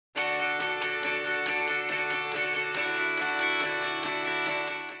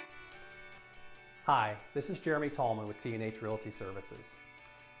Hi, this is Jeremy Tallman with T&H Realty Services.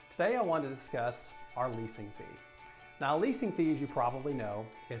 Today I want to discuss our leasing fee. Now, a leasing fee, as you probably know,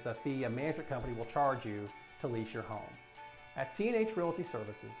 is a fee a management company will charge you to lease your home. At T&H Realty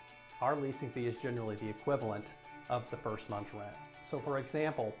Services, our leasing fee is generally the equivalent of the first month's rent. So for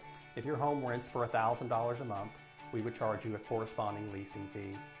example, if your home rents for $1,000 a month, we would charge you a corresponding leasing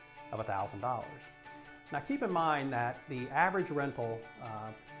fee of $1,000. Now keep in mind that the average rental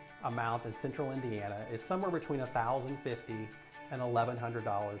amount in central Indiana is somewhere between $1,050 and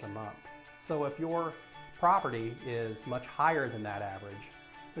 $1,100 a month. So if your property is much higher than that average,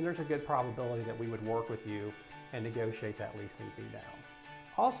 then there's a good probability that we would work with you and negotiate that leasing fee down.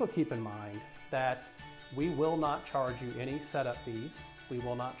 Also keep in mind that we will not charge you any setup fees, we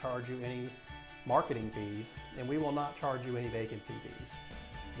will not charge you any marketing fees, and we will not charge you any vacancy fees.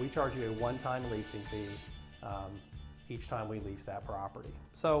 We charge you a one-time leasing fee each time we lease that property.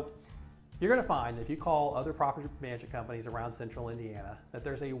 So you're going to find that if you call other property management companies around central Indiana that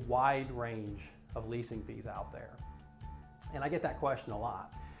there's a wide range of leasing fees out there. And I get that question a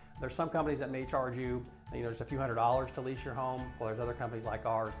lot. There's some companies that may charge you, just a few $100s to lease your home. Well, there's other companies like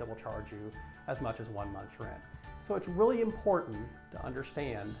ours that will charge you as much as 1 month's rent. So it's really important to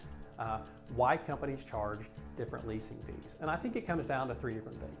understand why companies charge different leasing fees. And I think it comes down to three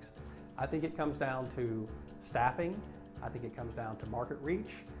different things. I think it comes down to staffing, I think it comes down to market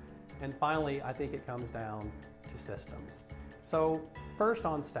reach, and finally, I think it comes down to systems. So first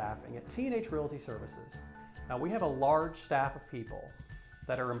on staffing, at T&H Realty Services, now we have a large staff of people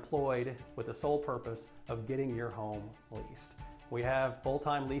that are employed with the sole purpose of getting your home leased. We have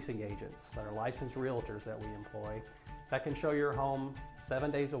full-time leasing agents that are licensed realtors that we employ that can show your home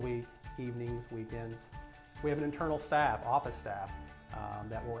 7 days a week, evenings, weekends. We have an internal staff, office staff,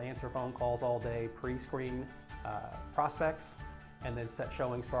 that will answer phone calls all day, pre-screen prospects, and then set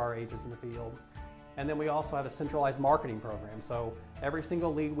showings for our agents in the field. And then we also have a centralized marketing program. So every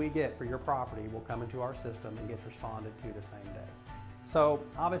single lead we get for your property will come into our system and gets responded to the same day. So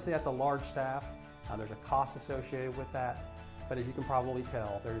obviously that's a large staff. There's a cost associated with that. But as you can probably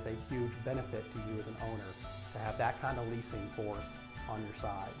tell, there's a huge benefit to you as an owner to have that kind of leasing force on your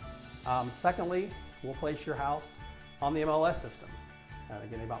side. Secondly, we'll place your house on the MLS system.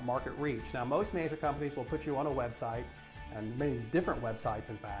 Again, about market reach. Now, most management companies will put you on a website, and many different websites,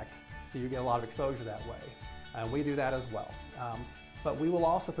 in fact, so you get a lot of exposure that way. And we do that as well. But we will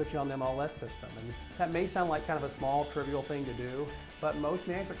also put you on the MLS system. And that may sound like kind of a small, trivial thing to do, but most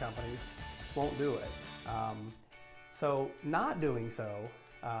management companies won't do it. So not doing so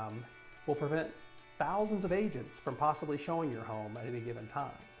will prevent thousands of agents from possibly showing your home at any given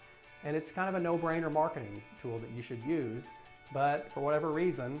time. And it's kind of a no-brainer marketing tool that you should use. But for whatever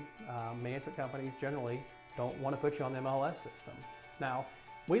reason, management companies generally don't want to put you on the MLS system. Now,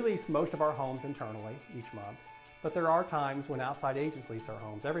 we lease most of our homes internally each month, but there are times when outside agents lease our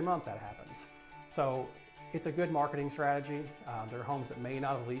homes. Every month that happens. So it's a good marketing strategy. There are homes that may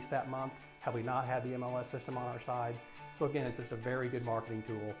not have leased that month had we not had the MLS system on our side. So again, it's just a very good marketing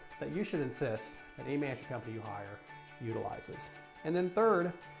tool that you should insist that any management company you hire utilizes. And then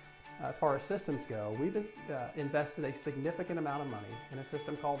third, as far as systems go, we've invested a significant amount of money in a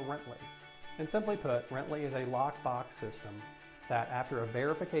system called Rently. And simply put, Rently is a lockbox system that after a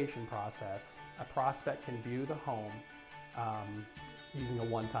verification process, a prospect can view the home using a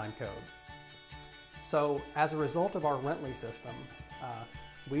one-time code. So as a result of our Rently system,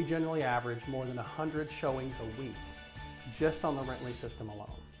 we generally average more than 100 showings a week just on the Rently system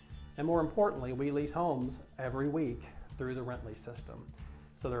alone. And more importantly, we lease homes every week through the Rently system.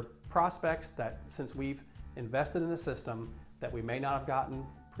 So there are prospects that, since we've invested in the system that we may not have gotten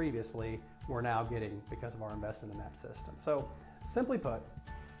previously, we're now getting because of our investment in that system. So simply put,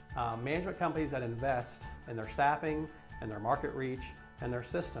 management companies that invest in their staffing and their market reach and their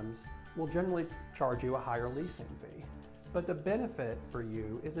systems will generally charge you a higher leasing fee. But the benefit for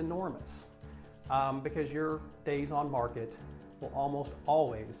you is enormous because your days on market will almost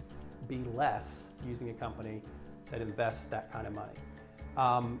always be less using a company that invests that kind of money.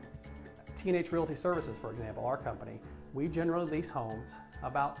 T&H Realty Services, for example, our company, we generally lease homes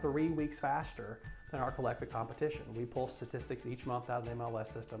about 3 weeks faster than our collective competition. We pull statistics each month out of the MLS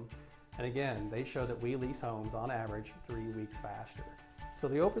system, and again, they show that we lease homes on average 3 weeks faster. So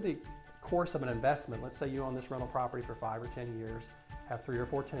over the course of an investment, let's say you own this rental property for 5 or 10 years, have 3 or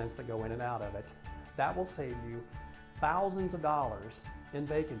 4 tenants that go in and out of it, that will save you thousands of dollars in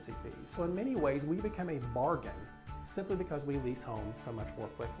vacancy fees. So in many ways, we become a bargain simply because we lease homes so much more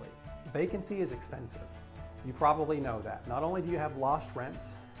quickly. Vacancy is expensive. You probably know that. Not only do you have lost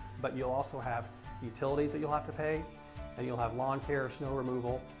rents, but you'll also have utilities that you'll have to pay. and you'll have lawn care, snow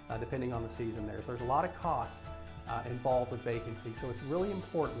removal, depending on the season there. So there's a lot of costs involved with vacancy. So it's really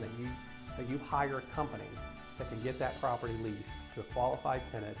important that you hire a company that can get that property leased to a qualified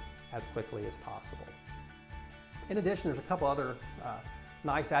tenant as quickly as possible. In addition, there's a couple other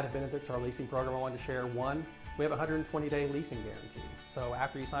nice added benefits to our leasing program I wanted to share. One, we have a 120-day leasing guarantee. So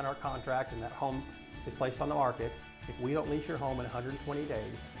after you sign our contract and that home is placed on the market, if we don't lease your home in 120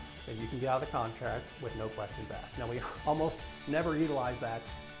 days, then you can get out of the contract with no questions asked. Now, we almost never utilize that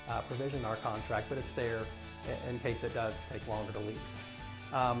provision in our contract, but it's there in case it does take longer to lease.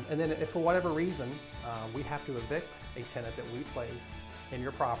 And then if for whatever reason we have to evict a tenant that we place in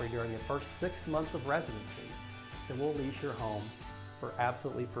your property during the first 6 months of residency, then we'll lease your home for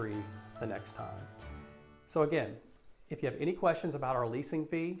absolutely free the next time. So again, if you have any questions about our leasing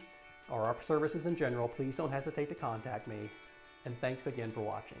fee or our services in general, please don't hesitate to contact me. And thanks again for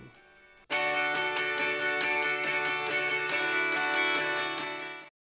watching.